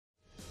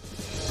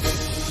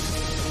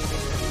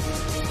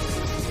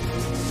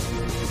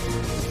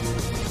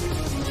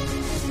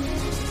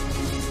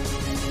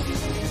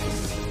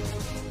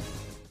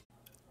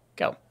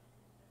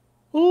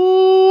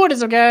What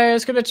is up,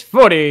 guys?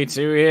 Bitch42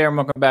 here, and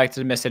welcome back to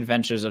the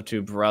Misadventures of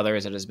Two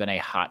Brothers. It has been a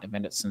hot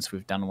minute since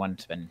we've done one.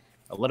 It's been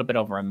a little bit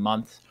over a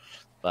month,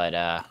 but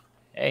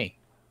hey,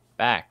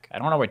 back. I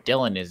don't know where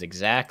Dylan is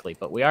exactly,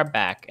 but we are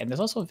back, and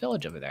there's also a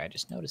village over there. I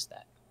just noticed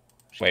that.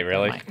 Wait,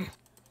 really?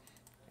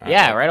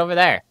 Yeah, right over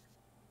there.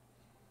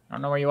 I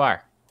don't know where you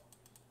are.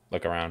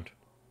 Look around.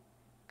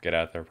 Get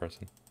out there,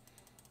 person.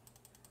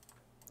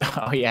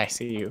 Oh yeah, I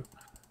see you.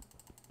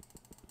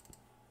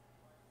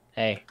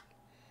 Hey.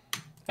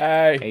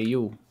 Hey. Hey,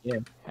 you. Yeah.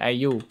 Hey,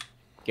 you.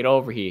 Get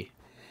over here.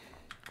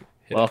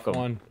 Welcome.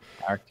 F1.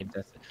 Our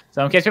contestant.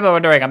 So, in case people are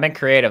wondering, I'm in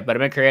creative, but I've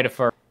been creative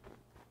for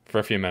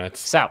a few minutes.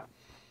 So,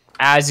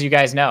 as you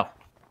guys know,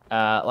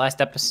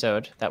 last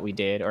episode that we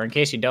did, or in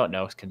case you don't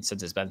know, since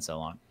it's been so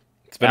long,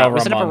 it's been over we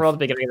a set up a month. rule at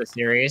the beginning of the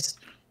series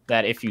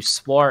that if you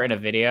swore in a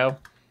video,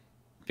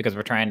 because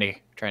we're trying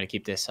to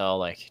keep this all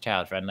like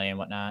child friendly and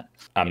whatnot.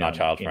 I'm not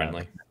child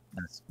friendly.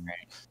 That's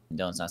right.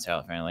 Dylan's not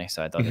child friendly,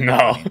 so I thought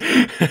No.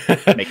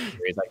 make a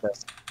series like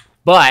this.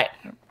 But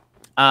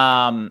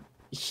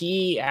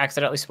he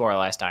accidentally swore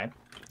last time.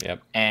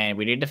 Yep. And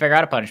we needed to figure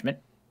out a punishment.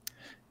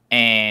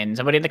 And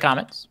somebody in the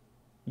comments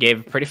gave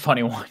a pretty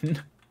funny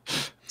one.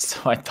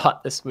 So I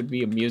thought this would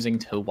be amusing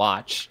to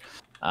watch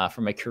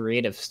from a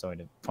creative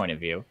point of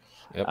view.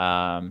 Yep.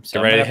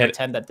 So I'm gonna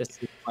pretend that this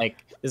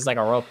is like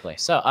a role play.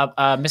 So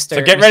Mr.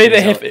 So get ready to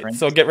hit ZealetPrince.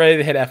 So get ready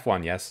to hit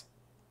F1, yes.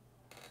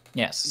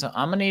 Yes, so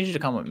I'm gonna need you to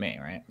come with me,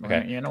 right?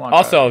 Okay. You're gonna walk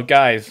Also, over.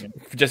 guys,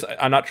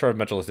 I'm not sure if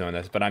Mitchell is doing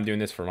this, but I'm doing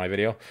this for my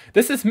video.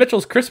 This is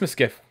Mitchell's Christmas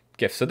gift.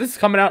 So this is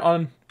coming out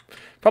on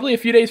probably a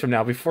few days from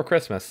now, before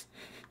Christmas.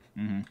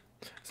 Mm-hmm.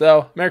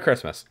 So Merry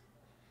Christmas.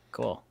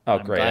 Cool. Oh,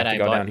 I'm great. glad I have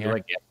to I go bought down you here. a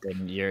gift,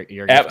 and your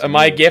gift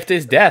My gift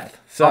is death.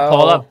 So oh,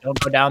 hold up! Don't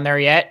go down there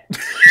yet.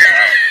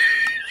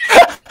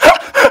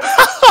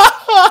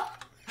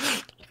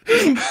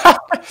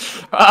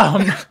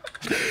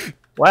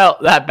 Well,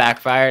 that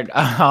backfired.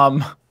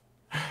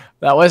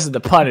 That wasn't the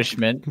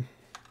punishment.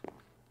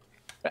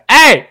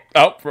 Hey!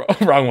 Oh,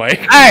 wrong way.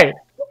 Hey!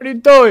 What are you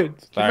doing?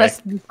 Sorry. You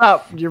messed this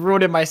up. You're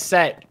ruining my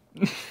set.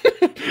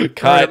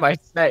 Cut. My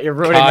set. You're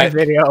ruining my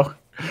video.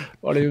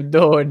 What are you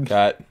doing?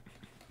 Cut.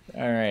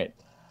 All right.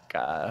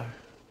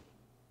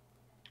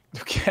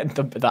 Look at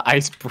the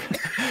ice.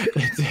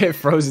 It's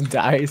frozen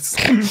to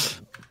ice.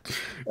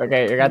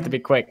 Okay, you're got to be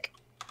quick.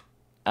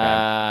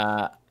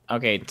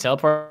 Okay,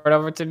 teleport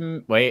over to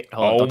me. Wait,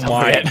 hold on. Don't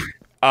my. forget.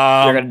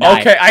 You're gonna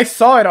die. Okay, I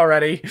saw it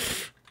already.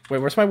 Wait,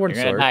 where's my wooden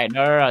You're gonna sword?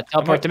 die. No.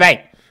 Teleport to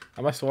me.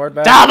 Am I sword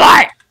back?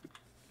 Teleport!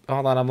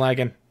 Hold on, I'm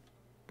lagging.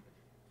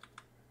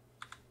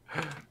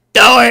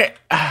 Do it!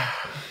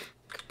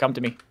 Come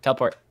to me.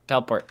 Teleport.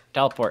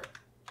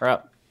 Hurry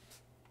up.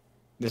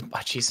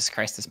 Jesus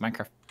Christ, this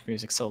Minecraft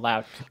music's so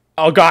loud.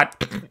 Oh, God.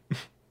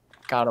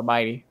 God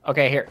almighty.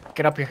 Okay, here.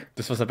 Get up here.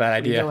 This was a bad What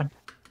are you idea. doing?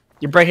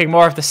 You're breaking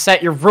more of the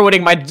set. You're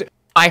ruining my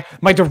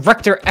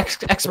director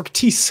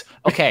expertise.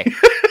 Okay.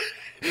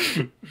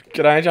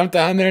 Can I jump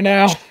down there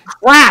now?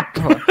 Crap!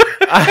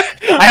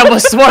 I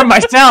almost swore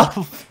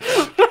myself.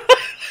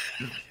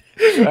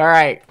 All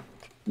right.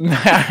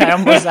 I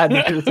almost had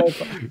to do the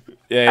same thing.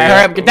 Yeah.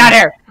 Hurry up! Get down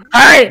here!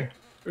 Hurry!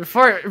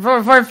 Before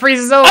it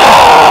freezes over.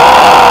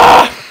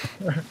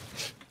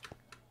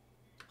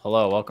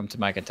 Hello, welcome to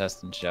my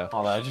contestant show.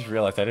 Hold on, I just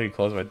realized I didn't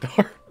close my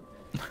door.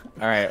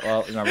 All right.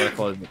 Well, remember to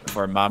close it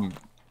before Mom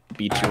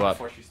beats you up.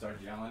 Before she started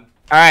yelling.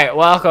 All right.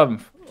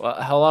 Welcome. Well,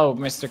 hello,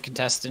 Mr.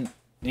 Contestant.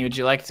 Would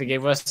you like to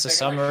give us a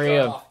summary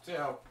of?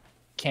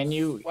 Can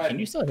you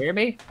still hear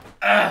me?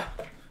 There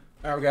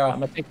we go.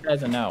 I'm gonna take that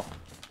as a no.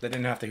 They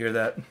didn't have to hear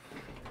that.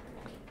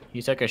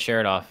 You took your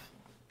shirt off.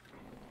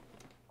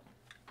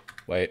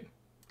 Wait.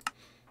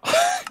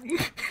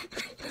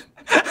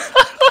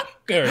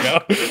 There we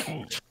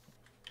go.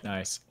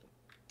 Nice.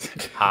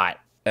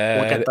 Hot. Look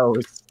Uh, at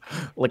those.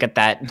 Look at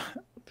that.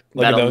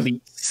 Look That at those.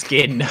 elite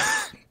skin.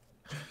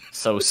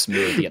 So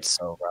smooth yet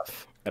so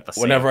rough. At the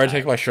same Whenever I time.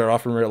 take my shirt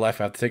off in real life,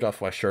 I have to take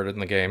off my shirt in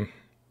the game.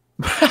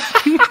 Can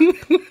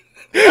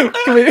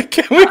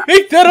we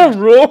make that a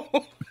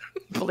rule?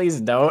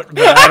 Please don't,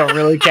 but I don't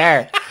really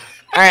care.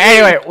 All right,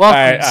 anyway, welcome. All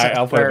right,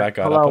 I'll put it back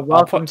on. Hello,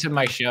 welcome to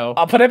my show.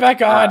 I'll put it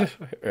back on.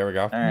 There we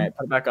go. All right,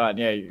 put it back on.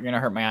 Yeah, you're gonna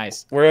hurt my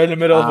eyes. We're in the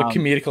middle of a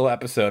comedical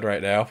episode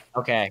right now.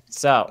 Okay,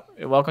 so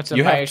welcome to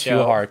You my have show.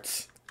 2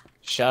 hearts.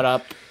 Shut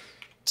up.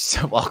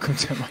 So welcome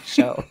to my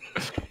show.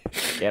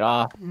 Get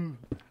off. You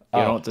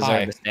don't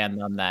deserve to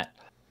stand on that.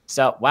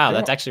 So wow,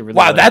 that's actually really.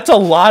 Wow, lit. that's a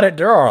lot of.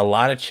 There are a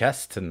lot of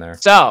chests in there.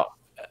 So,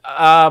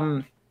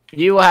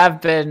 you have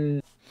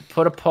been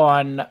put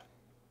upon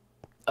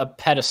a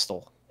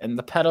pedestal, and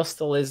the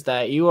pedestal is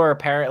that you are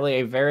apparently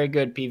a very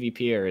good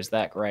PvPer. Is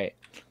that right?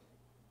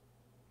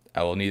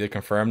 I will neither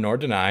confirm nor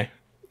deny.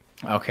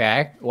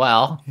 Okay.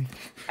 Well,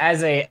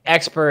 as a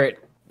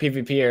expert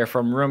PvPer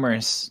from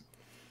rumors,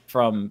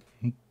 from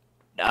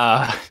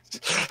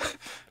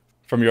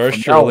From yours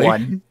no truly.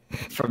 one,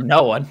 from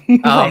no one,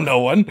 From no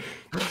one.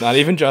 Not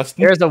even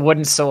Justin. here's a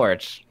wooden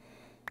sword.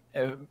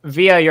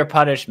 Via your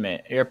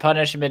punishment. Your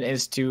punishment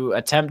is to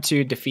attempt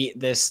to defeat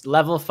this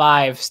level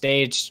 5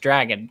 stage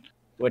dragon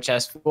which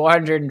has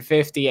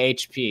 450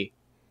 HP,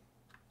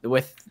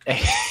 with a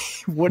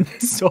wooden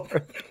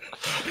sword.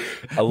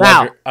 I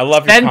love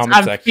your comment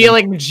I'm section.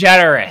 feeling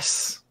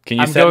generous. Can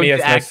you I'm send going me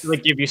to actually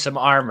give you some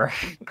armor.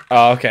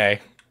 Oh, okay.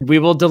 We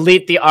will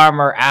delete the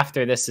armor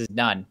after this is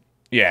done.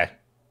 Yeah.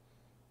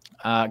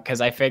 Because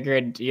I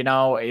figured, you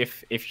know,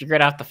 if you're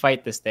gonna have to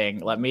fight this thing,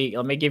 let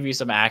me give you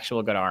some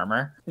actual good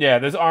armor. Yeah,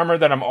 this armor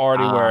that I'm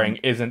already wearing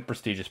isn't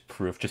prestigious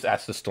proof. Just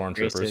ask the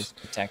stormtroopers. Racist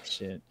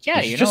protection.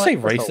 Yeah, Did you know just say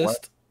what?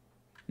 racist?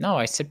 No,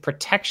 I said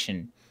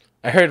protection.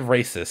 I heard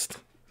racist.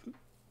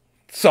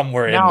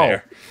 Somewhere in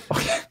there.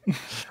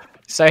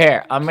 So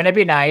here, I'm gonna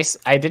be nice.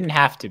 I didn't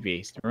have to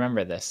be.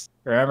 Remember this.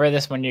 Remember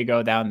this when you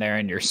go down there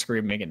and you're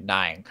screaming and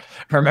dying.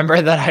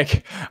 Remember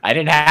that I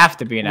didn't have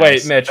to be nice.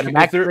 Wait, Mitch, I'm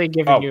actually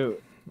giving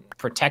you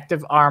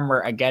protective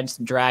armor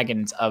against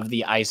dragons of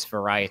the ice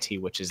variety,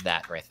 which is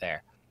that right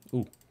there.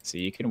 Ooh. So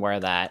you can wear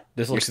that.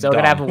 You're still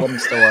gonna have a wooden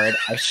sword.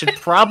 I should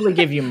probably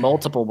give you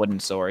multiple wooden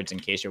swords in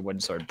case your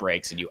wooden sword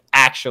breaks and you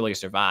actually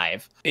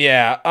survive.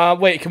 Yeah.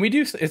 Wait, can we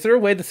do? Is there a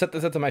way to set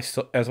this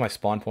as my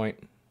spawn point?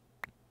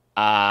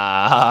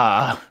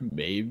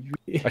 Maybe.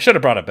 I should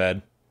have brought a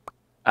bed.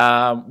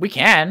 We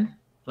can.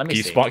 Let me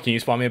see. Can you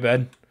spawn me a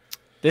bed?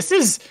 This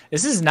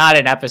is not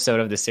an episode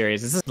of the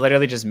series. This is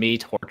literally just me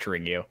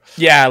torturing you.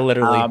 Yeah,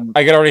 literally.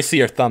 I can already see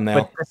your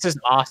thumbnail. But this is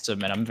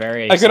awesome, and I'm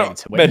very excited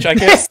to win.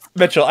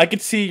 Mitchell, I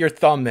could see your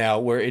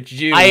thumbnail where it's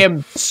you. I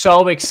am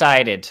so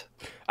excited.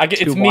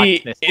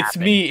 It's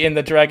me in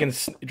the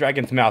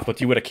dragon's mouth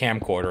with you with a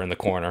camcorder in the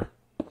corner.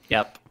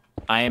 Yep.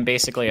 I am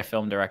basically a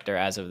film director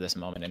as of this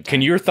moment in time.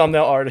 Can your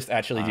thumbnail artist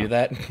actually do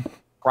that?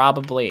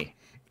 Probably.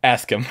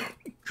 Ask him.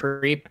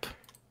 Creep.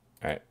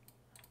 All right.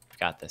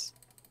 Got this.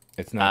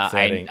 It's not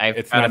setting.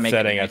 It's not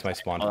setting as my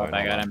spawn point.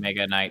 I gotta make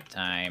a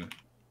nighttime.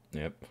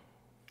 Yep.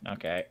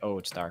 Okay. Oh,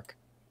 it's dark.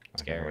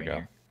 There we go.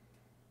 Here.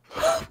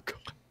 Oh,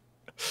 God.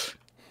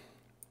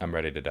 I'm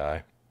ready to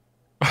die.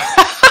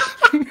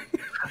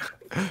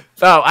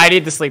 Oh, I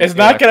need to sleep. It's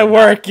not gonna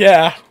work.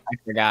 Yeah. I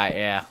forgot.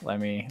 Yeah. Let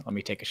me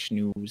take a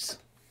snooze.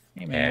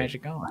 Hey man, how's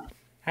it going?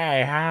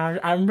 Hey,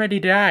 I'm ready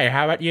to die.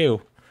 How about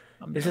you?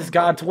 This is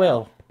God's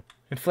will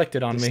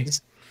inflicted on me.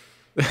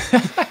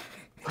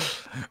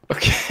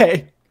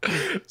 Okay.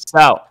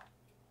 So,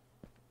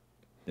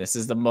 this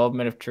is the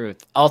moment of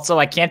truth. Also,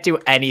 I can't do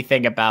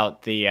anything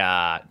about the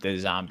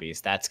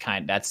zombies. That's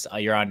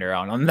you're on your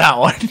own on that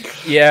one.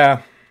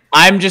 Yeah.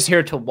 I'm just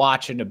here to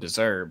watch and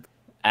observe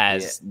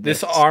as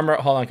this armor.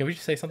 Hold on, can we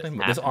just say something?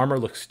 This armor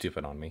looks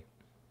stupid on me.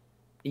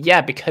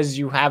 Yeah, because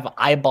you have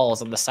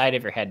eyeballs on the side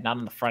of your head, not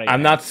on the front of your head.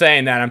 I'm not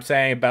saying that. I'm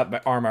saying about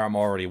the armor I'm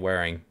already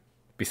wearing.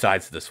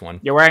 Besides this one,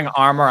 you're wearing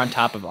armor on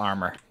top of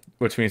armor.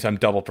 Which means I'm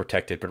double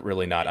protected, but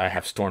really not. I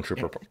have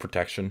stormtrooper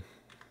protection.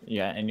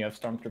 Yeah, and you have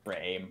stormtrooper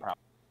aim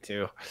probably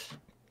too.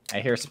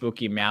 I hear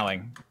spooky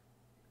meowing.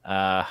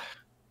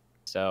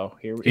 So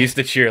here we He's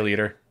the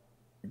cheerleader.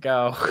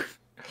 Go.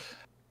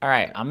 All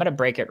right, I'm gonna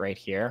break it right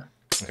here.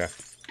 Okay.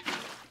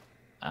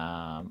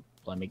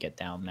 Let me get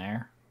down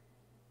there.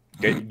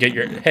 Get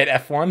your hit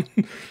F1.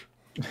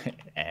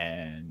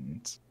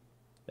 And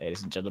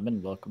ladies and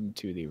gentlemen, welcome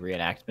to the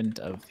reenactment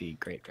of the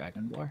Great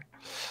Dragon War.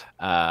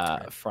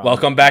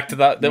 Welcome back to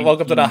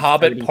welcome to the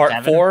Hobbit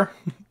Part 4.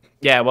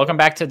 Yeah, welcome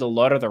back to the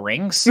Lord of the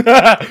Rings.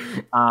 Not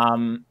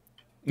the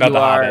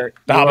Hobbit.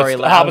 The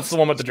Hobbit's the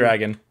one with the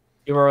dragon.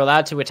 You are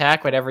allowed to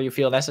attack whenever you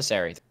feel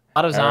necessary. A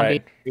lot of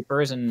zombie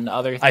creepers and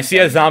other things. I see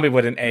a zombie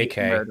with an AK.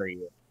 Murder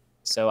you.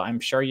 So I'm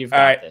sure you've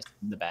got this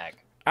in the bag.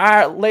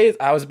 I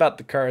was about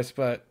to curse,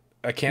 but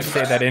I can't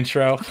say that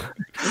intro.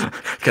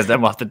 Because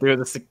then we'll have to do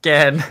this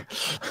again.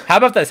 How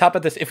about this?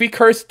 If we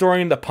curse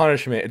during the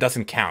punishment, it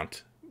doesn't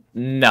count.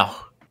 No.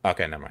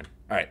 Okay, never mind.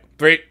 All right.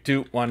 3,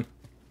 2, 1.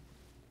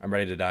 I'm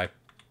ready to die.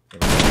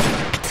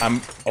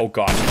 Oh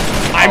god.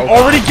 I'm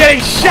already getting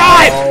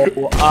shot!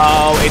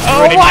 Oh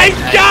my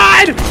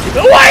god!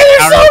 Why are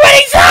there so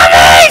many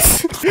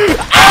zombies?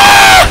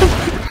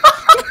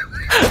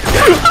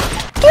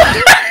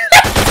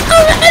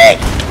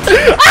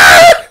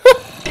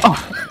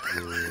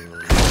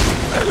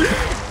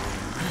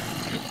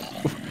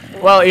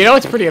 Well, you know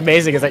what's pretty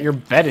amazing is that your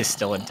bed is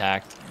still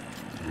intact.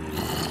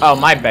 Oh,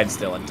 my bed's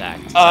still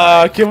intact.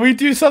 Can we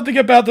do something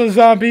about those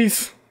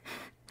zombies?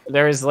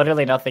 There is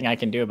literally nothing I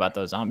can do about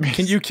those zombies.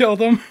 Can you kill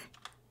them?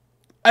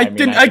 I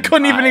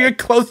couldn't even get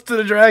close to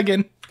the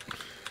dragon.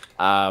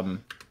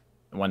 1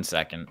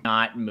 second.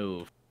 Not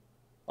move.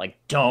 Like,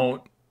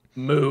 don't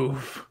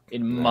move.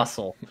 In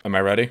muscle. Am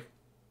I ready?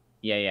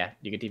 Yeah.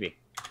 You can TP.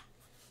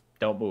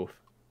 Don't move.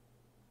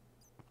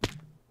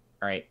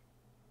 Alright.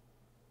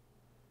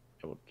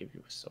 I will give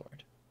you a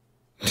sword.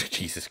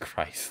 Jesus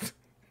Christ.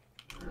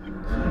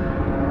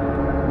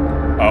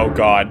 Oh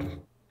god.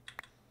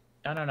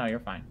 No, you're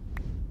fine.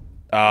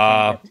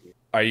 Are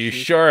you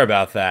sure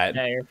about that?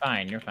 Yeah, you're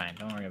fine.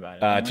 Don't worry about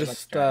it.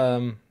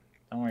 Don't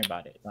worry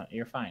about it.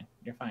 You're fine.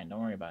 Don't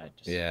worry about it.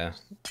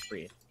 Just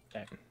breathe.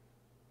 Okay.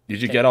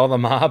 Did you get all the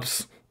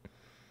mobs?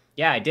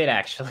 Yeah, I did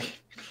actually.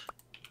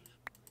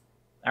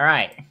 All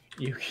right.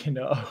 You can.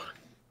 Oh,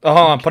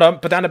 hold on.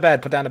 Put down the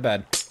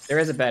bed. There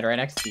is a bed right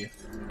next to you.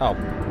 Oh.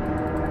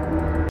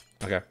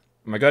 Okay.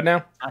 Am I good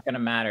now? Not gonna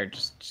matter.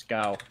 Just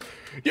go.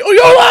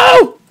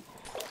 YOLO!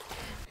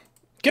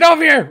 Get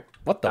over here!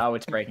 What the? Oh,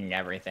 it's breaking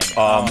everything.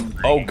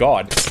 Oh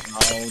God.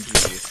 Oh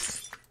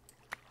jeez.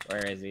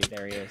 Where is he?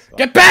 There he is. Well,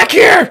 Get back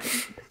here!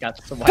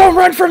 Don't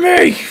run from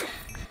me!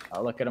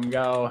 Oh, look at him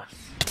go.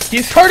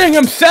 He's hurting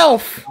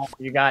himself! Oh,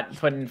 you got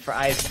put in for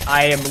ice.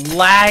 I am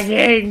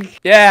lagging!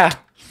 Yeah.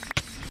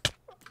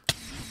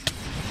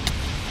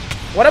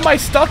 What am I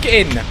stuck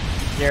in?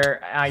 You're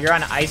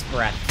on ice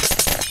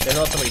breath. There's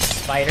also a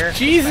spider.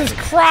 Jesus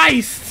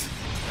Christ!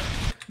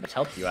 How much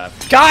health do you have?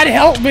 God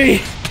help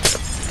me!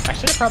 I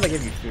should have probably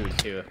given you food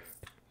too.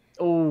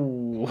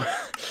 Ooh.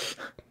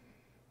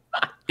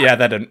 Yeah,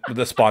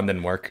 the spawn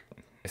didn't work.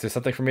 Is there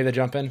something for me to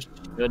jump in?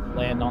 Good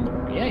land on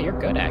the. Yeah, you're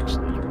good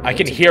actually. I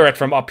can hear it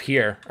from up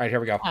here. All right, here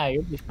we go. Ah,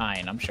 you'll be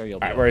fine. I'm sure you'll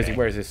be. All right, where is he?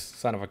 Where is this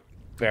son of a?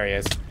 There he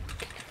is.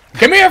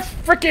 Come here,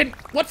 frickin'.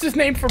 What's his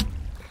name from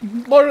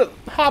Lord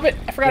of the Hobbit?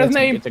 I forgot his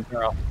name. It's a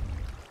girl.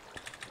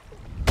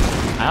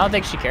 I don't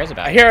think she cares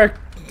about I it. hear her.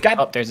 God.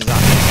 Oh, there's a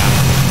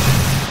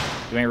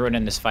zombie. You ain't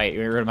ruining this fight. You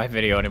ain't ruining my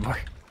video anymore.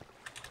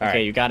 All Okay,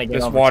 right. you gotta get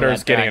This over water to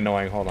is that getting back.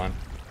 annoying. Hold on.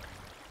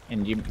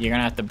 And you're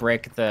gonna have to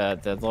break the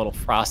little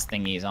frost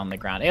thingies on the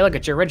ground. Hey, look,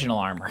 it's your original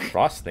armor.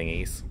 Frost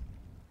thingies.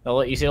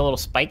 You see the little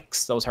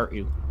spikes? Those hurt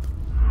you.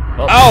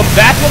 Oh,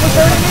 that's what was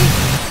hurting me?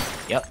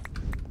 Yep.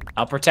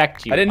 I'll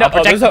protect you. I didn't know.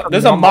 Oh,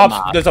 there's a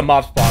mob. There's a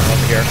mob spawn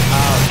over here.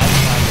 Oh,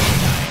 that's why you're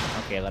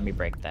dying. Okay, let me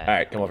break that. All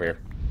right, come over here.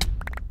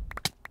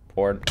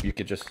 Or you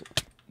could just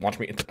launch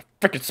me into the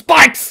freaking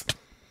spikes.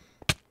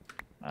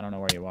 I don't know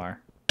where you are.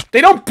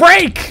 They don't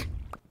break.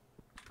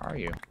 Where are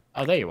you?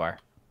 Oh, there you are.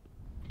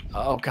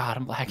 Oh God,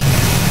 I'm lagging.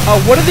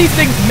 Oh, what are these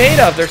things made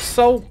of? They're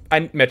so.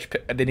 Mitch,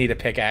 they need a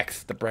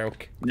pickaxe. The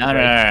broke. No.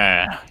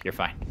 You're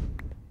fine.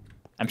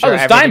 I'm sure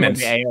there's everything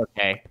diamonds. will be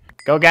A-okay.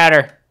 Go get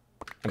her.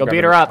 Go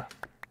beat her up.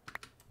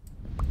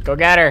 Go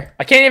get her.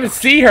 I can't even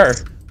see her.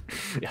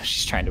 Yeah,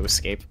 she's trying to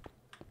escape.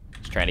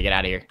 She's trying to get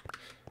out of here.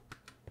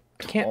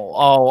 I can't.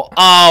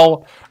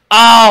 Oh!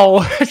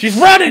 She's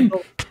running.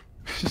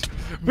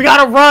 We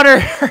gotta run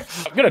her.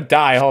 I'm gonna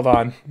die. Hold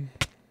on.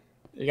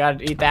 You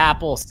gotta eat the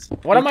apples.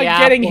 What am I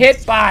getting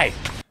hit by?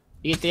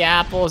 Eat the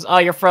apples. Oh,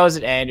 you're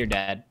frozen and you're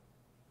dead.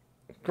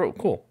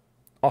 Cool.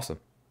 Awesome.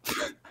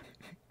 I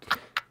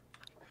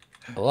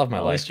love my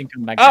At life. least you can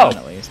come back down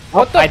at least.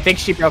 What the? I think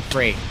she broke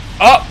free.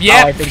 Oh,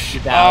 yeah. Oh, I think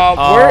she's down.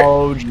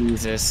 Oh,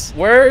 Jesus.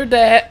 Where the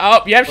heck?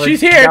 Oh, yep,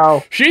 she's here.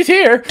 Go? She's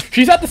here.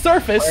 She's at the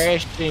surface. Where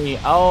is she?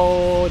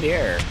 Oh,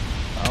 dear.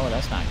 Oh,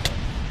 that's not good.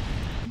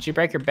 Did you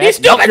break your bed? These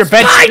stupid your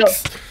bed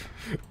spikes!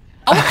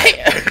 Oh,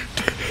 hey.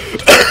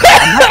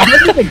 I'm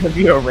not gonna give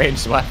you a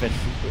ranged weapon.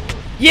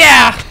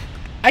 Yeah!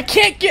 I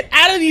can't get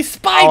out of these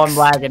spikes! Oh, I'm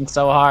lagging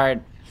so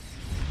hard.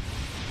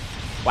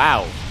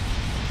 Wow.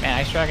 Man,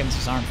 ice dragons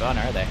just aren't fun,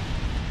 are they?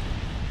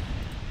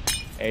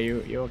 Hey,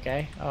 you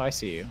okay? Oh, I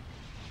see you.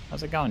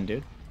 How's it going,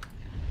 dude?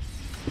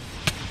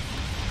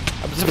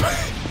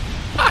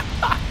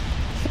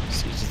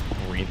 She's just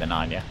breathing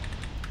on you.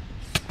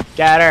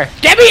 Get her!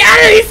 Get me out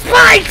of these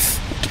spikes!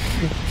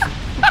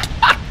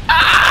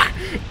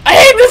 I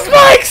hate the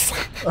spikes!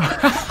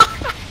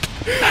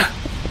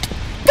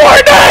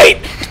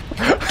 Fortnite!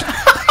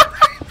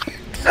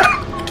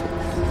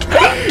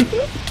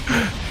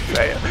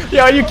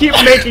 Yo, you keep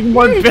making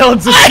more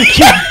builds and you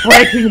keep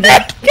breaking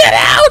them. Get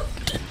out!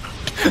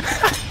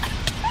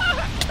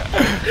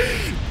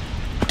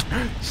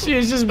 She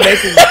is just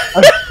making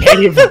a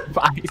cave of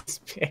ice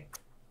pick.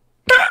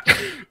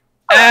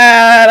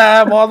 And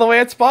I'm all the way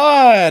at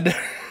spawn.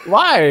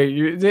 Why?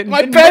 You didn't.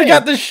 My bed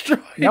got destroyed.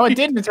 No, it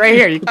didn't. It's right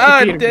here. You can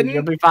Oh, TP it didn't?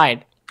 You'll be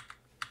fine.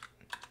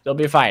 You'll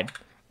be fine.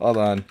 Hold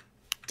on.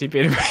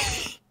 TP to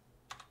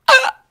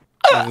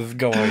This is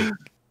going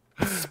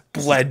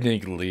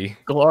splendidly.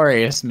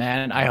 Glorious,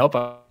 man. I hope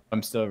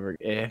I'm still.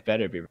 It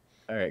better be.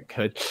 All right,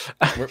 good.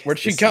 Where'd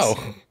she go?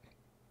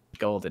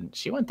 Golden.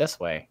 She went this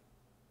way.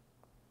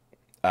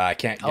 I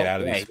can't get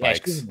out of these spikes.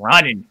 Yeah, she's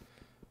running.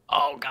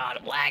 Oh God,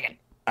 I'm lagging.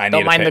 I need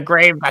Don't mind the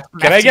grave. That's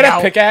Can I get messing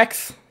a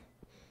pickaxe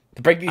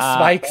to break these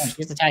spikes? Man,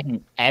 she's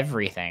attacking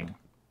everything.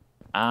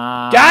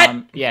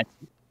 God! Yeah.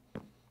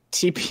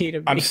 TP to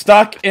me. I'm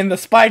stuck in the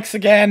spikes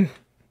again.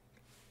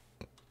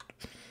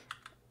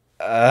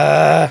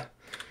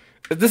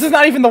 This is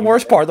not even the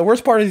worst part. The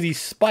worst part is these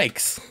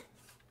spikes.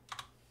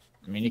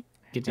 I mean, you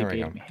can There we TP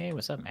go. to me. Hey,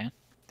 what's up, man?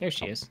 There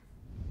she is.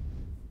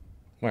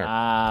 Where?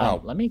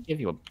 Let me give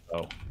you a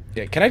bow.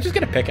 Yeah, can I just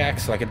get a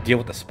pickaxe so I can deal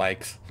with the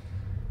spikes?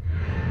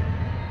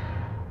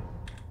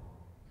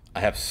 I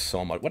have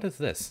so much. What is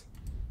this?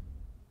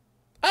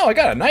 Oh, I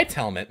got a knight's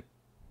helmet.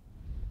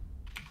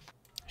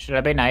 Should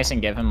I be nice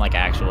and give him like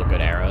actual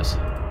good arrows?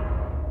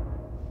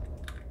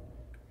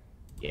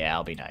 Yeah,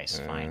 I'll be nice.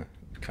 Fine.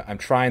 I'm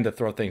trying to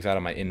throw things out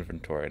of my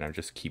inventory, and I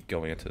just keep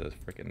going into the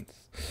freaking.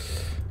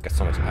 Got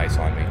so much ice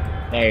on me.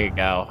 There you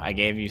go. I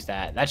gave you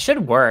that. That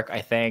should work.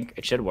 I think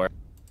it should work.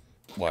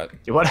 What?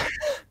 You want?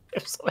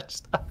 There's so much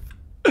stuff.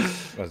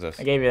 What is this?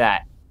 I gave you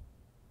that.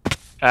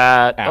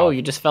 Oh,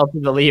 you just fell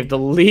through the leaf.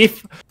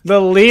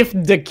 The leaf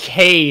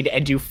decayed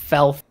and you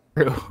fell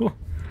through.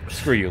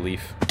 Screw you,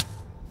 leaf.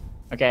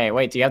 Okay,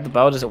 wait, do you have the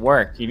bow? Does it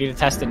work? You need to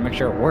test it and make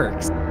sure it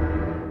works.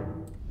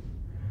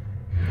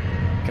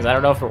 Because I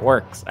don't know if it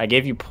works. I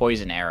gave you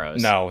poison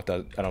arrows. No, it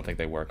does. I don't think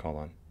they work. Hold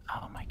on.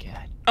 Oh my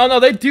god. Oh no,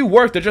 they do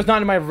work. They're just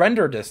not in my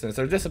render distance.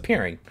 They're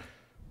disappearing.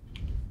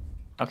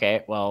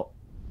 Okay, well,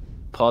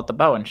 pull out the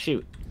bow and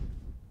shoot.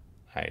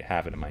 I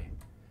have it in my...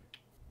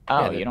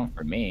 Oh, Yeah, you don't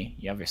for me.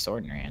 You have your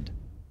sword in your hand.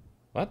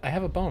 What? I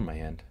have a bow in my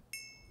hand.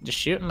 Just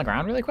shoot in the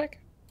ground really quick?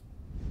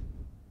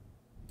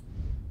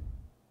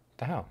 What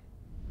the hell?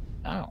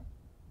 Oh.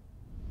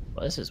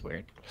 Well, this is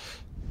weird.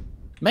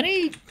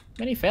 Many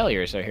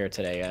failures are here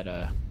today at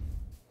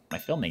my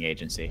filming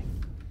agency.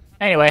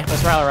 Anyway,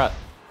 let's rally up.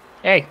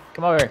 Hey,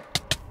 come over here.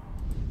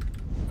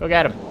 Go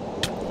get him.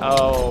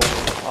 Oh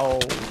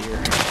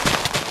dear.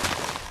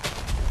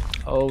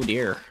 Oh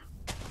dear.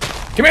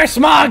 Come here,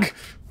 Smog!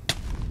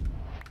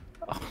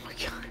 Oh my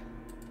god.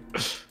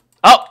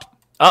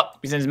 Oh,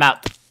 he's in his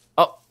mouth.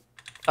 Oh,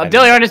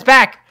 Dilly, you're on his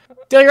back.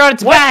 Dilly, you're on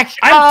its back.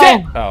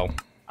 I'm dead. Oh.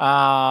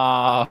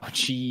 Oh,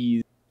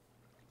 jeez.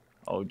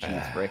 Oh,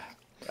 jeez, Brick.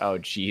 Oh,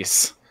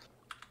 jeez.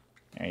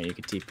 Alright, you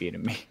can TP to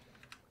me.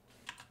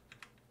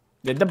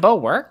 Did the bow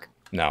work?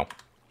 No.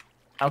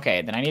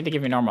 Okay, then I need to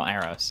give you normal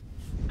arrows.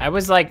 I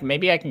was like,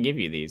 maybe I can give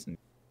you these.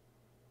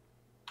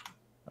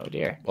 Oh,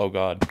 dear. Oh,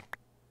 God.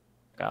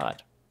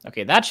 God.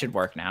 Okay, that should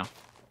work now.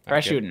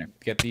 Try shooting her.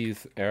 Get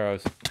these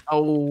arrows.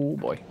 Oh,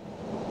 boy.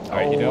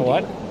 Alright, you know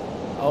what?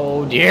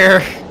 Oh,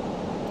 dear.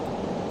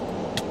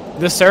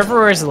 The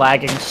server is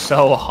lagging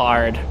so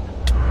hard.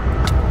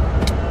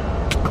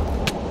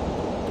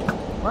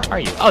 Where are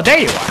you? Oh, there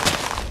you are.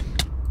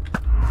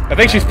 I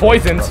think she's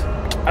poisoned.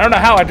 I don't know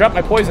how. I dropped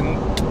my poison.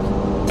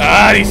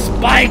 Ah, these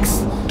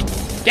spikes!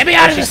 Get me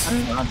out of this!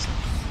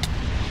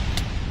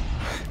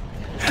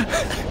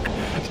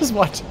 Just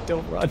watch it.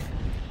 Don't run.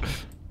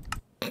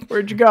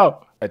 Where'd you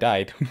go? I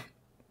died.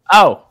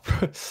 Oh.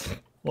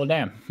 Well,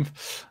 damn.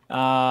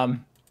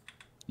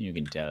 You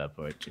can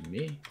teleport to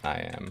me. I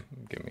am.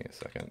 Give me a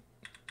second.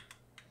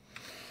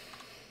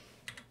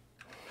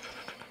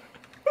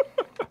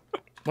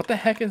 What the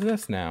heck is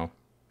this now?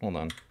 Hold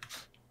on.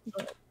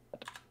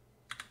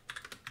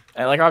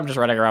 I like how I'm just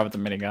running around with the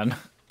minigun.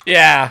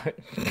 Yeah.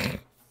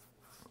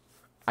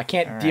 I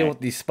can't deal with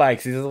these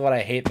spikes. This is what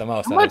I hate the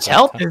most. How much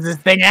health does this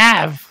thing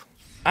have?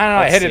 I don't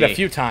know. I hit it a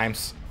few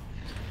times.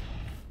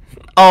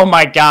 Oh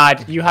my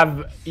god, you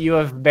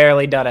have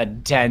barely done a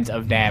dent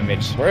of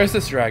damage. Where is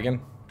this dragon?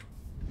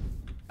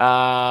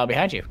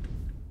 Behind you.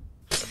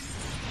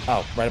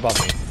 Oh, right above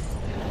me.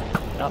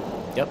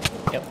 Oh, yep.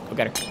 Go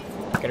get her.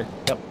 Get her.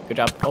 Yep. Good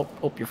job.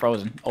 Oh, you're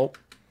frozen. Oh,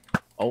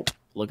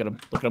 look at him.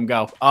 Look at him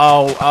go.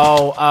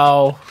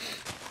 Oh,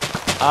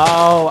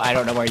 I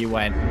don't know where you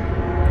went.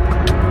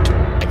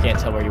 I can't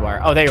tell where you are.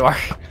 Oh, there you are.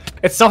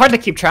 It's so hard to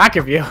keep track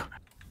of you.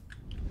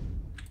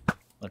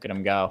 Look at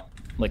him go.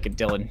 Look at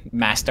Dylan,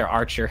 master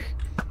archer.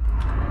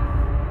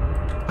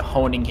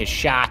 Honing his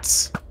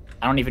shots.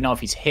 I don't even know if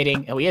he's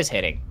hitting. Oh, he is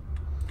hitting.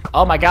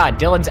 Oh my god,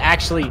 Dylan's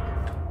actually...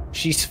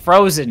 She's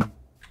frozen.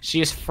 She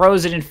is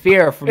frozen in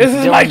fear from This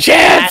is my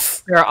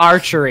chance! Master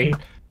archery.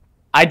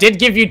 I did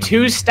give you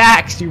 2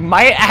 stacks. You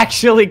might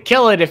actually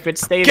kill it if it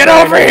stays Get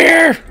there. over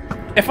here!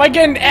 If I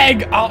get an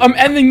egg, I'm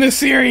ending this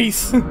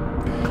series.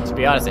 To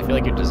be honest, I feel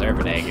like you deserve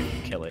an egg if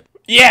you kill it.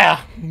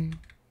 Yeah.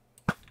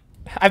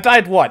 I've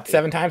died, what,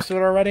 7 times to it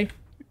already?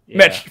 Yeah.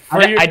 Mitch,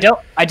 I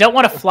don't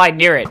want to fly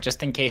near it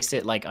just in case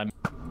it like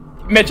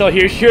Mitchell,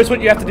 here's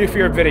what you have to do for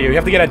your video. You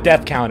have to get a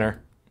death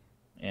counter.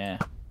 Yeah.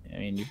 I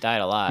mean, you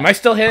died a lot. Am I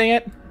still hitting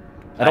it?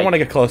 I don't want to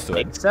get close to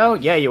it. So?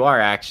 Yeah, you are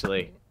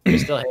actually. You're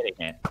still hitting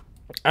it.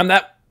 I'm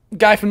that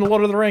guy from the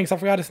Lord of the Rings. I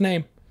forgot his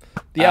name.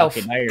 The elf.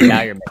 Okay,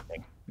 now you're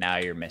missing. Now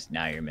you're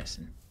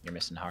missing. You're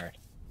missing hard.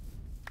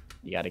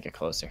 You gotta get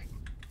closer.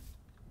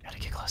 Gotta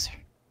get closer.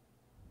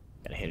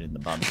 Gotta hit it in the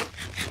bum.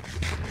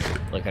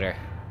 Look at her.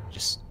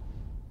 Just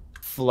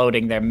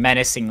floating there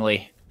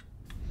menacingly.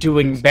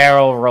 Doing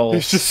barrel rolls.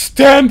 He's just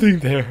standing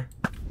there.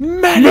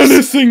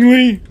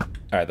 Menacingly.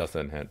 Alright, that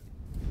didn't hit.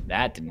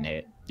 That didn't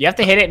hit. You have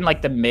to hit it in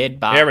like the mid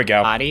body. There we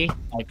go.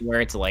 Like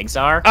where its legs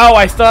are. Oh,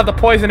 I still have the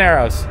poison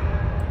arrows.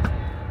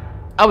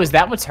 Oh, is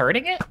that what's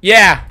hurting it?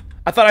 Yeah.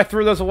 I thought I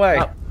threw those away.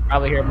 Oh,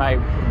 probably hear my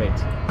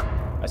roommates.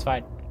 That's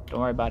fine. Don't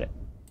worry about it.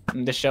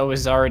 The show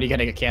is already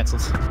gonna get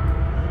canceled.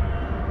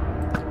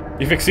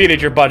 You've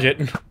exceeded your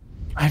budget.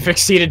 I've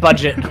exceeded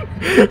budget.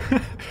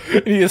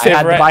 You I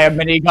had to buy a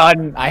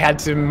minigun. I had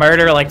to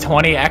murder like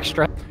 20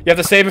 extra. You have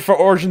to save it for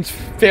Origins,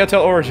 Fairy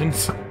Tail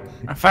Origins.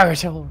 Fairy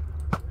Tail.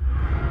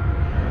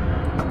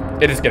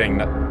 It is getting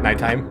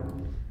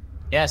nighttime.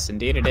 Yes,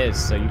 indeed it is.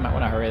 So you might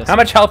want to hurry this. How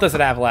much health does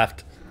it have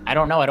left? I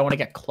don't know. I don't want to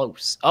get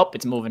close. Oh,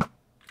 it's moving.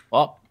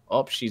 Oh,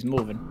 she's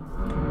moving.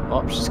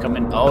 Oh, she's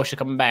coming. Oh, she's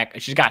coming back.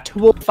 She's got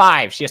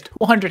 205. She has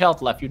 200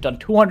 health left. You've done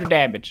 200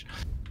 damage.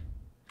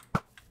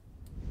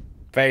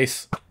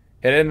 Face.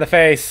 Hit it in the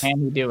face. Can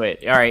you do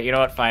it? All right. You know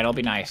what? Fine. I'll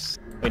be nice.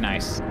 Be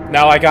nice.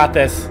 No, I got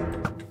this.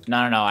 No.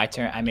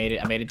 I made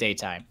it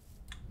daytime.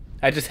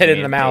 I just hit it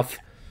in the mouth.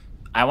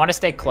 I want to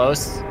stay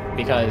close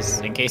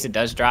because in case it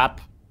does drop,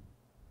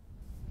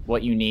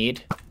 what you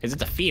need, because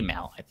it's a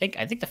female. I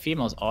think the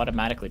females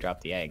automatically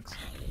drop the eggs.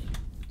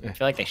 I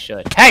feel like they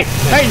should. Hey!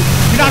 Hey!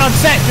 You're not on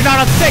set! You're not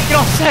on set! Get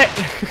off set!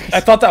 I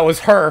thought that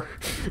was her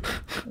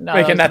No,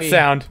 making that me.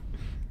 sound.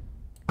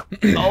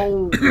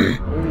 Oh.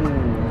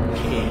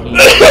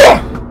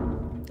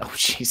 Oh,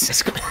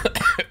 Jesus.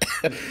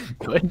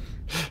 Good.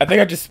 I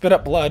think I just spit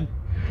up blood.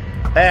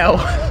 Ow.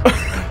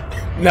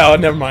 No,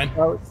 never mind.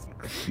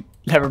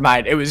 Never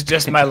mind. It was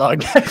just my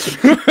lung.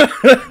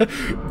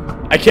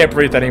 I can't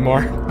breathe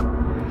anymore.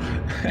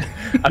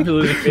 I'm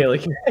losing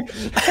feeling.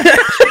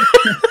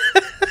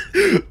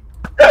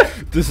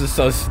 This is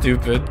so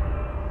stupid.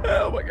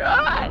 Oh my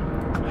god.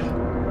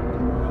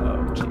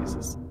 Oh,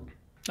 Jesus.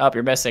 Oh,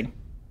 you're missing.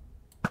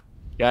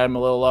 Got him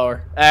a little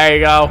lower. There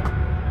you go.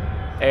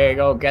 There you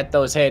go. Get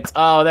those hits.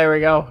 Oh, there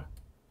we go.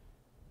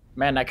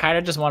 Man, I kind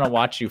of just want to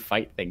watch you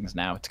fight things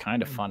now. It's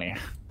kind of funny.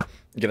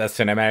 Get that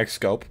cinematic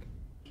scope.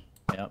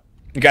 Yep.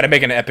 You gotta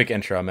make an epic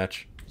intro,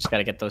 Mitch. Just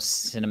gotta get those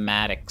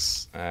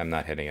cinematics. I'm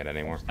not hitting it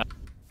anymore.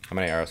 How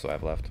many arrows do I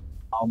have left?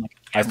 Oh my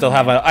god.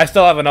 I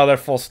still have another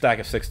full stack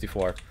of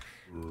 64.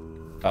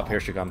 Up here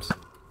she comes.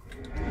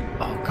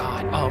 Oh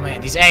god. Oh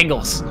man, these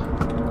angles.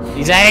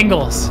 These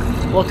angles.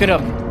 Look at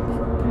them.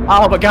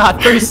 Oh my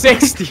god,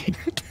 360.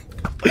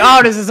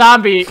 Oh, there's a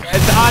zombie.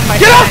 It's on my set.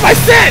 Get off my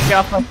set! Get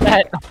off my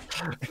set.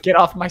 Get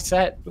off my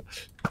set.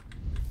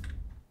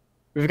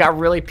 We've got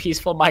really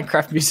peaceful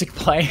Minecraft music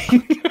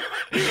playing.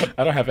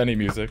 I don't have any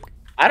music.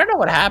 I don't know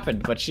what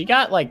happened, but she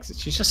got like,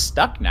 she's just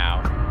stuck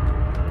now.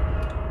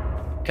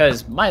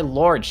 Because, my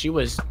lord, she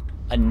was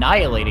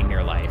annihilating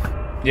your life.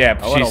 Yeah,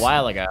 a little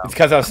while ago. It's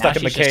because I was stuck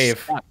in the She's just cave.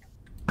 stuck.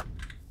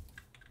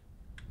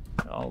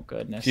 Oh,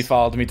 goodness. She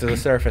followed me to the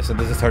surface, and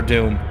this is her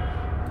doom.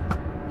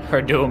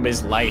 Her doom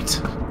is light.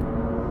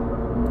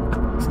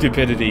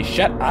 Stupidity.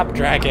 Shut up,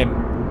 dragon.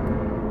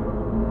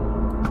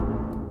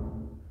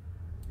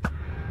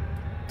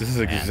 This is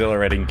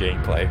exhilarating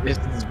gameplay. This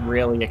is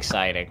really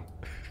exciting.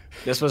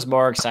 This was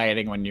more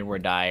exciting when you were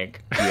dying.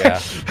 Yeah.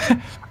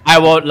 I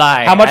won't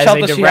lie. How much health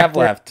does she have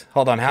left?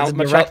 Hold on. How much?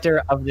 much The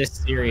director of this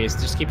series,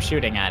 just keep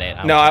shooting at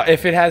it. No,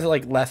 if it has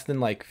like less than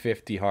like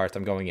 50 hearts,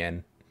 I'm going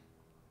in.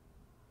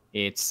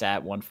 It's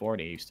at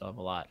 140. You still have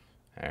a lot.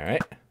 All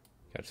right.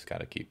 I just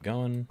gotta keep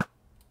going.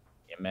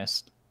 You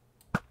missed.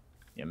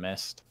 You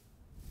missed.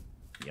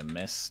 You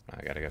missed.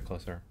 I gotta get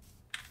closer.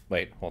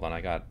 Wait, hold on.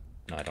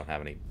 No, I don't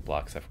have any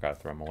blocks. I forgot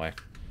to throw them away.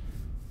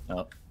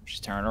 Oh,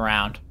 just turn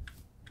around.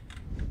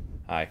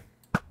 Hi.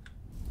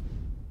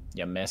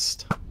 You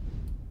missed.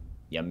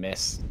 You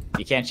missed.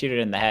 You can't shoot it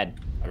in the head.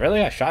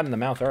 Really? I shot in the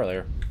mouth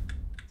earlier.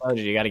 Oh,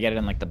 dude, you gotta get it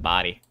in like the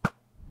body.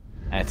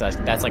 That's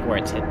like where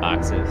its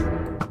hitbox is.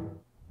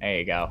 There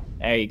you go.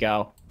 There you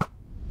go.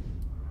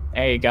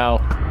 There you go.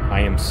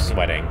 I am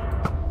sweating.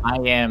 I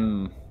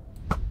am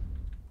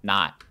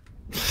not.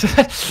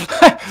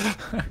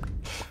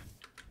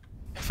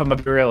 If I'm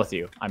gonna be real with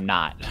you, I'm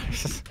not.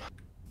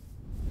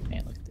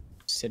 Man, look at the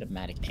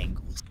cinematic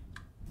angles.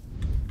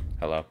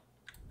 Hello.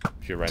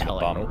 She ran the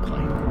bum.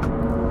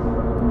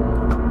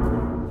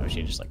 Oh,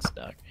 she just like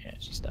stuck. Yeah,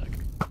 she's stuck.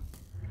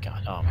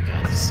 God, oh my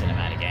god, these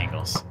cinematic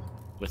angles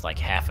with like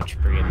half a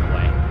tree in the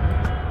way.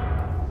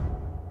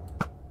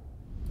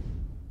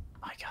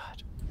 My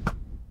god.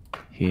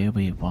 Here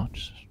we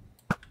watch.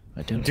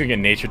 I'm doing a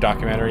nature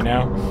documentary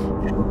now.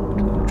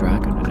 The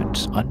dragon in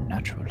its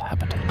unnatural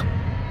habitat.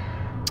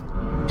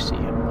 You see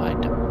him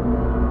wind up.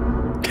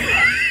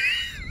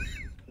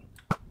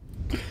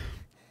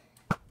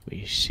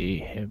 We see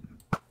him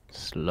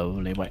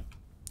slowly wait.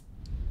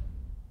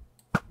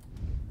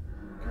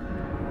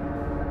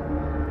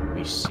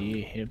 We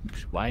see him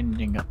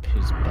winding up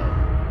his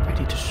bow,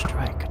 ready to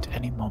strike at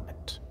any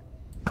moment.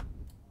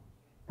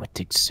 With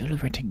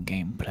exhilarating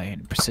gameplay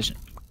and precision.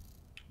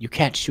 You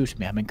can't shoot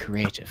me, I'm in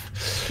creative.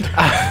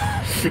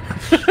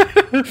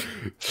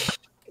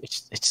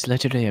 It's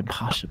literally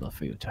impossible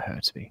for you to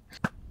hurt me.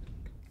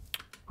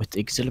 With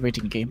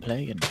exhilarating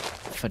gameplay and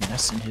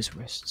finesse in his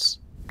wrists.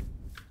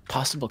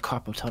 Possible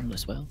carpal tunnel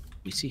as well.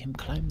 We see him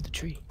climb the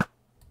tree.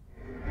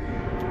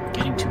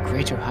 Getting to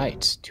greater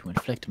heights to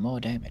inflict more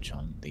damage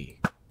on the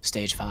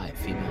stage 5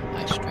 female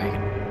ice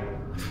dragon.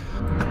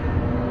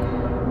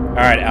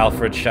 Alright,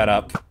 Alfred, shut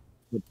up.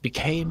 It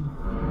became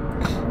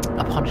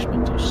a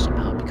punishment is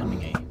somehow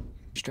becoming a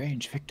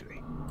strange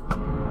victory.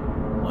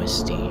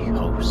 Was the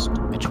host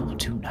Mitchell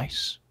too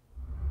nice?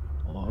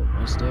 Or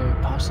was there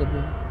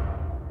possible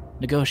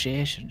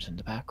negotiations in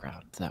the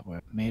background that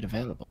were made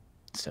available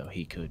so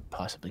he could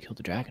possibly kill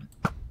the dragon?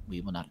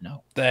 We will not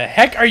know. The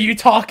heck are you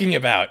talking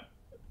about?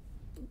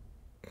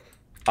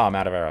 Oh, I'm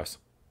out of arrows.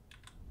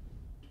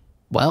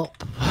 Well.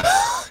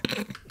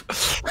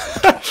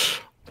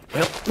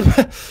 Well.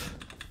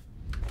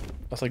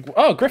 I was like,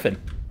 oh,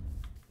 Griffin.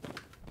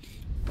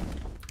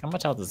 How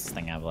much health does this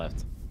thing have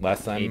left?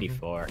 Last time.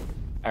 84.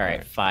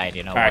 Alright, fine,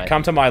 you know what? Alright,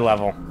 come to my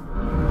level.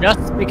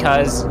 Just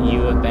because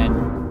you have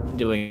been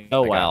doing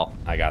so well.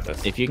 I got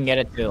this. If you can get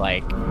it to,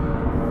 like,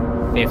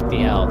 50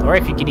 health. Or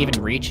if you can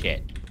even reach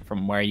it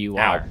from where you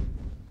Ow. are.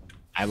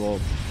 I will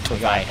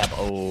provide help.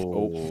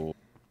 Oh.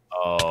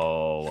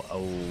 Oh.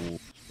 Oh.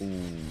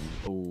 Ooh.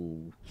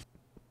 Ooh.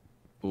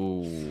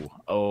 Ooh.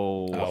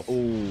 Oh.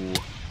 Ooh.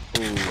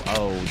 Ooh.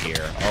 Oh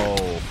dear.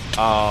 Oh.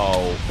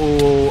 Oh.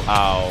 Ooh.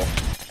 Oh.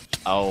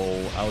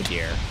 Oh. Oh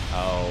dear.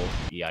 Oh.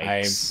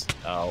 Yikes.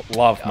 I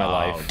love my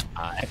life.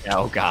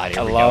 Oh god.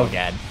 Here we go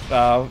again.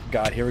 Oh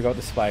god. Here we go with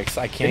the spikes.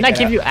 I can't. Didn't I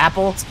give you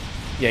apples?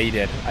 Yeah, you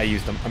did. I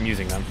used them. I'm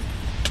using them.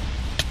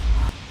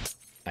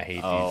 I hate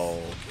these.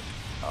 Oh.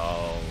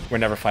 We're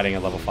never fighting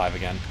at level 5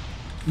 again.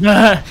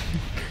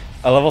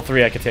 A level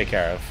 3 I could take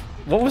care of.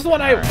 What was the one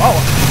Right.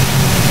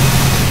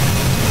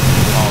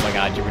 Oh my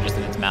god, you were just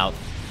in its mouth.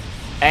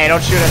 Hey,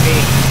 don't shoot at me.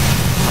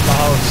 I'm the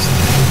host.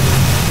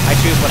 I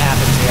choose what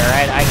happens here,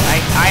 right?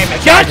 I am in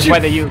charge of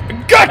whether you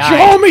got you,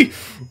 homie!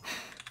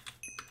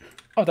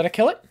 Oh, did I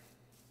kill it?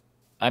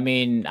 I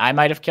mean, I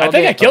might have killed it. I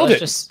think I killed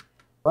it.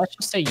 Let's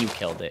just say you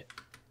killed it.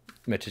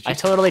 Mitch, I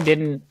totally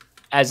didn't,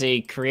 as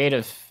a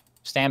creative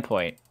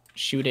standpoint,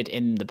 shoot it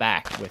in the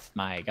back with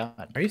my gun.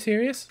 Are you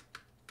serious?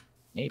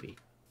 Maybe.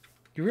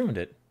 You ruined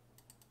it.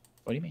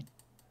 What do you mean?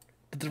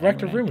 The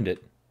director ruined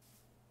it.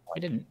 No, I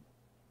didn't.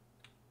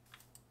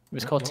 It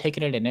was called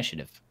Taking It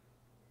Initiative.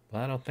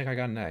 Well, I don't think I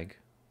got an egg.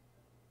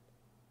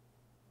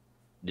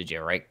 Did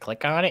you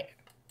right-click on it?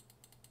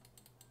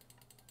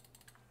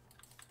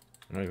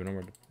 I don't even know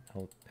where the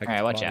hell heck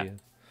Alright, watch body out. is.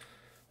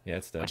 Yeah,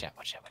 it's dead. Watch out,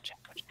 watch out, watch out,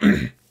 watch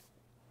out.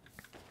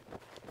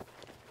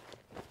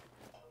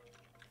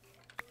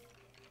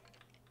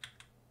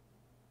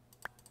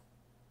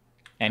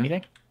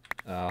 Anything?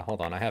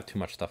 Hold on. I have too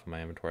much stuff in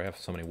my inventory. I have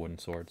so many wooden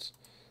swords.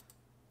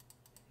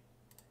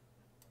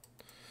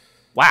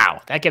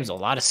 Wow, that gives a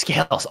lot of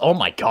skills. Oh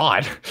my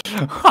god.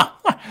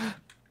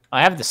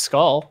 I have the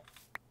skull.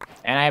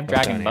 And I have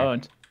dragon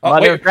bones. Oh,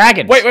 Mother of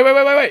dragons. Wait. Where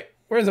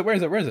is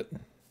it?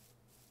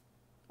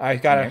 I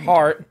got a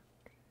heart.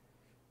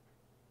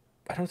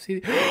 I don't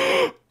see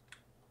I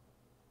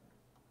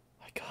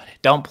got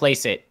it. Don't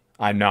place it.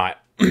 I'm not.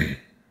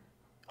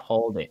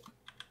 Hold it.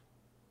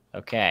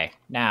 Okay.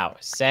 Now,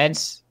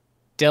 since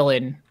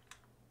Dylan...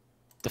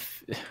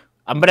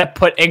 I'm going to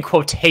put in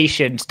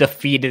quotations,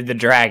 defeated the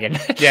dragon.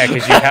 Yeah,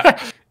 because you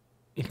have...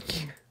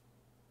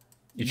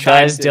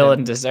 Does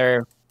Dylan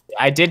deserve...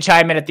 I did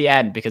chime in at the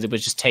end because it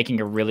was just taking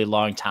a really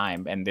long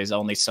time, and there's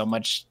only so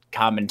much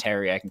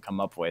commentary I can come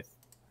up with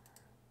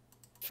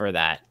for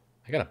that.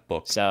 I got a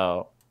book.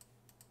 So,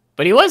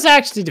 but he was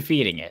actually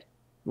defeating it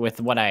with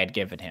what I had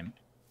given him.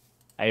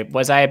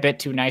 Was I a bit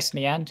too nice in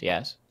the end?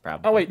 Yes,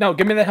 probably. Oh wait, no,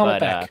 give me the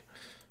helmet back.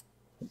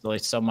 There's only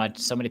so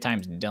many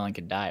times Dylan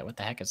could die. What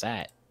the heck is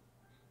that?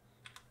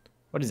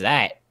 What is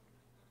that?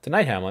 It's a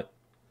night helmet.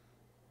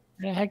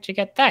 Where the heck did you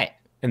get that?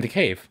 In the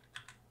cave.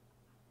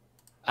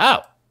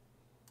 Oh.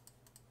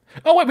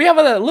 Oh wait, we have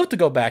a loot to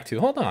go back to.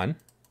 Hold on.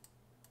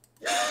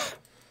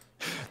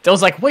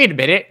 Dylan's like, wait a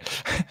minute.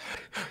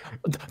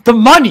 The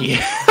money.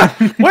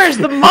 Where's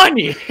the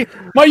money?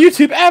 My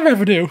YouTube ad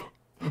revenue.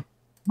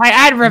 My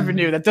ad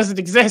revenue that doesn't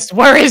exist.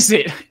 Where is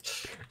it?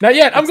 Not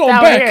yet. I'm going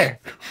back. Here.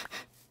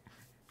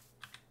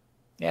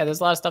 Yeah, there's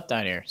a lot of stuff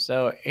down here.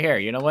 So here,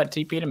 you know what?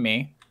 TP to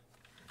me.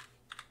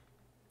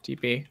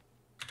 TP.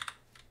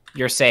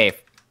 You're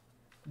safe.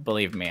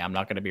 Believe me, I'm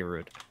not going to be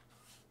rude.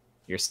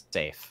 You're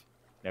safe.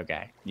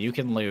 Okay. You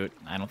can loot.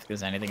 I don't think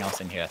there's anything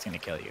else in here that's going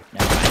to kill you.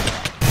 Never mind.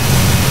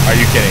 Are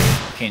you kidding?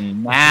 Okay,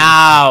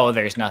 now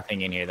there's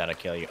nothing in here that'll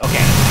kill you.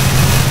 Okay.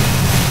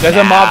 There's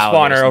a mob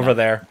spawner over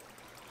there.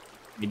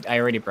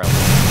 I already broke it.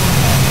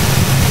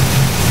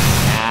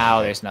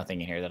 Now there's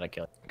nothing in here that'll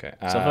kill you. Okay.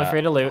 So feel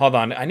free to loot. Hold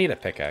on. I need a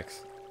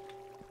pickaxe.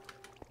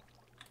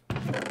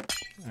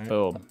 Right.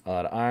 Boom. A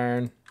lot of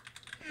iron.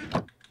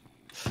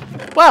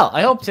 Well,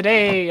 I hope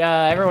today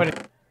everyone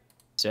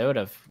episode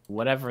of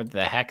whatever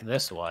the heck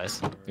this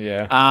was.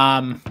 Yeah.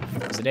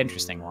 It was an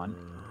interesting one.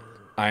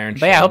 Iron.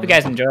 But yeah, I hope you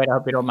guys enjoyed. I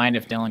hope you don't mind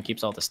if Dylan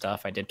keeps all the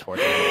stuff. I did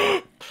torture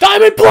him.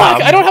 Diamond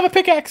block! I don't have a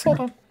pickaxe. Hold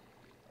on.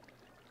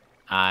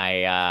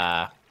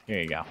 Here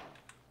you go.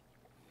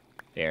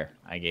 Here,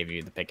 I gave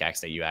you the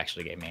pickaxe that you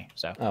actually gave me.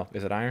 So. Oh,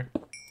 is it iron?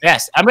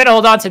 Yes, I'm gonna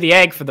hold on to the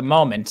egg for the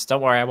moment.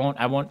 Don't worry, I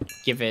won't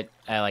give it.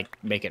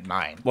 Make it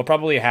mine. We'll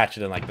probably hatch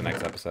it in like the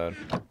next episode.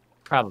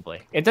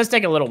 Probably. It does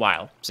take a little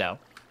while, so.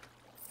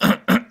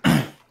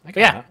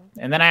 Yeah,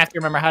 and then I have to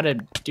remember how to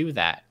do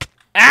that.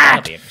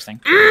 That'll be interesting.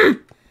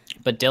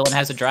 But Dylan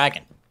has a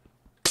dragon.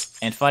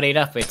 And funny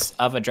enough, it's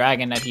of a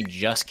dragon that he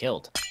just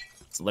killed.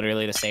 It's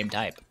literally the same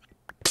type.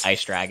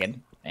 Ice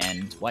dragon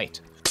and white.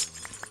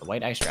 The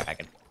white ice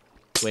dragon.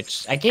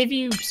 Which, I gave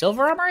you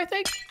silver armor, I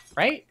think?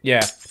 Right?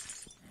 Yeah.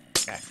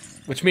 Okay.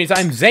 Which means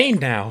I'm Zane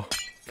now.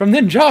 From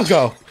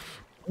Ninjago.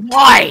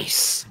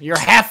 Nice! You're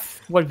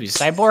half, what would you,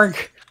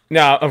 cyborg?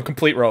 No, I'm a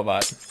complete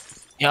robot.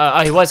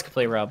 Oh, he was a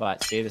complete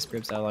robot. See, this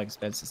proves how long it's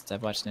been since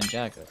I've watched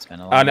Ninjago. It's been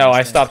a long no,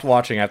 I stopped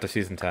watching after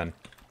season 10.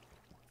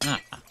 Ah.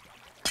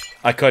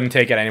 I couldn't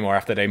take it anymore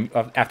after they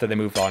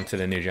moved on to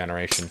the new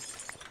generation.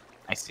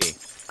 I see.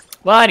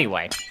 Well,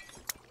 anyway,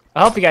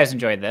 I hope you guys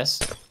enjoyed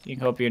this. I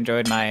hope you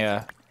enjoyed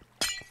my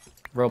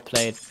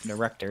roleplay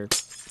director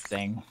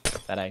thing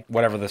that I...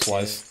 Whatever this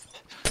was.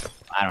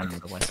 I don't know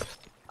what it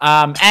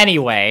was.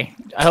 Anyway,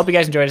 I hope you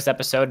guys enjoyed this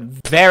episode.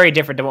 Very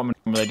different than what we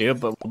normally do,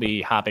 but we'll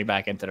be hopping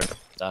back into the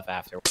stuff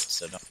afterwards.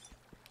 So don't...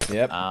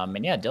 Yep.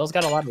 And yeah, Dill's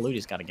got a lot of loot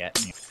he's got to get.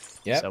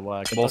 Yep. So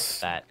good luck with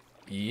that.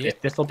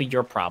 Yep. This will be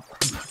your problem.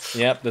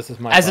 Yep, this is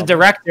my As problem. a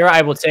director,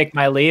 I will take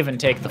my leave and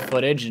take the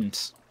footage and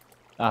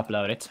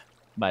upload it.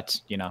 But,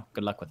 you know,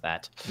 good luck with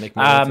that. Make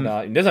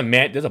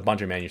there's a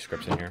bunch of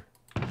manuscripts in here.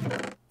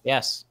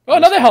 Yes. Oh,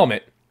 another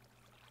helmet.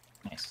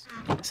 Nice.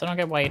 So I don't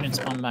get why you didn't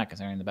spawn back because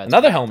they're in the bed.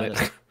 Another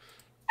helmet.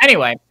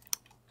 Anyway,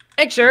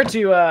 make sure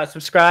to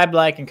subscribe,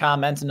 like, and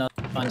comment and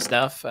other fun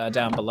stuff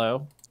down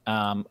below.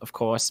 Of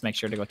course, make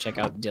sure to go check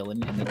out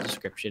Dylan in the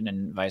description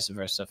and vice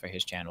versa for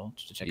his channel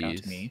to check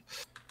out me.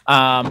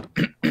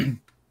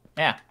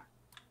 Yeah.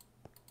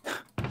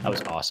 That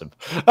was awesome.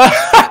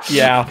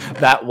 Yeah.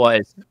 That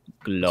was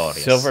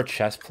glorious. Silver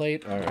chest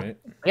plate? Alright.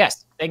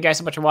 Yes. Thank you guys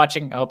so much for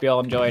watching. I hope you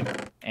all enjoyed.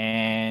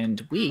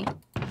 And we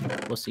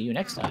will see you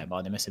next time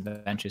on the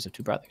Misadventures of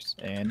Two Brothers.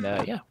 And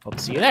yeah, hope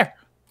to see you there.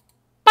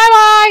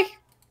 Bye-bye!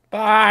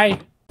 Bye!